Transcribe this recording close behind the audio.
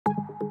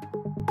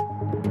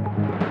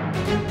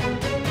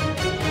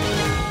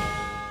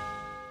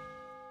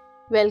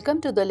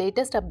Welcome to the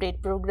latest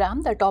update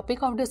program. The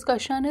topic of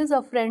discussion is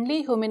a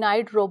friendly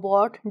humanoid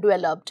robot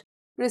developed.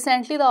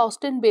 Recently, the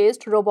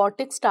Austin-based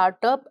robotics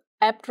startup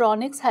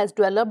Apptronik has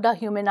developed a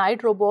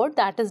humanoid robot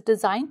that is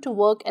designed to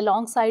work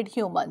alongside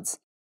humans.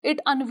 It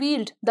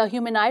unveiled the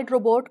humanoid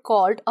robot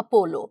called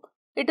Apollo.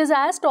 It is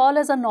as tall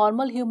as a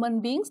normal human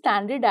being,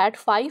 standing at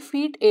 5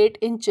 feet 8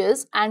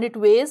 inches, and it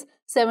weighs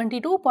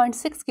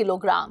 72.6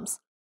 kilograms.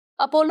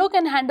 Apollo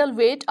can handle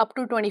weight up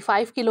to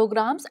 25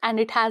 kilograms, and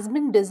it has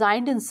been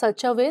designed in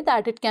such a way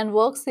that it can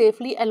work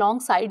safely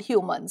alongside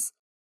humans.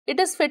 It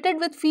is fitted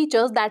with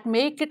features that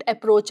make it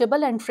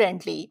approachable and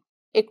friendly.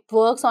 It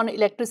works on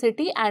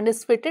electricity and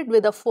is fitted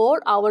with a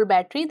 4-hour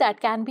battery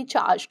that can be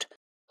charged.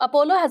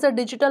 Apollo has a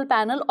digital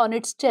panel on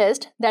its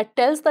chest that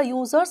tells the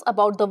users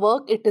about the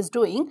work it is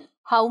doing,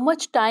 how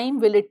much time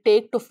will it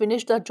take to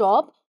finish the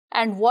job,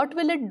 and what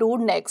will it do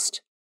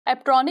next.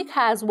 Apptronik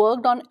has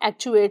worked on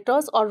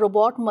actuators or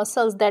robot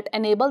muscles that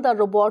enable the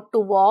robot to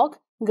walk,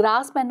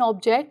 grasp an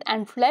object,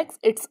 and flex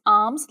its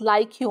arms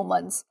like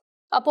humans.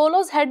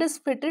 Apollo's head is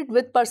fitted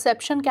with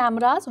perception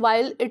cameras,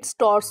 while its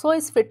torso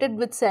is fitted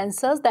with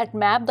sensors that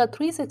map the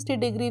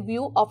 360-degree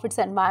view of its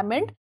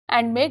environment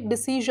and make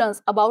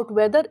decisions about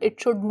whether it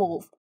should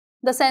move.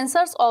 The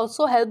sensors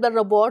also help the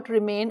robot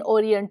remain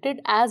oriented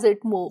as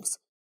it moves.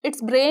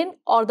 Its brain,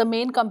 or the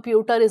main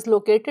computer, is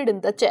located in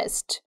the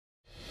chest.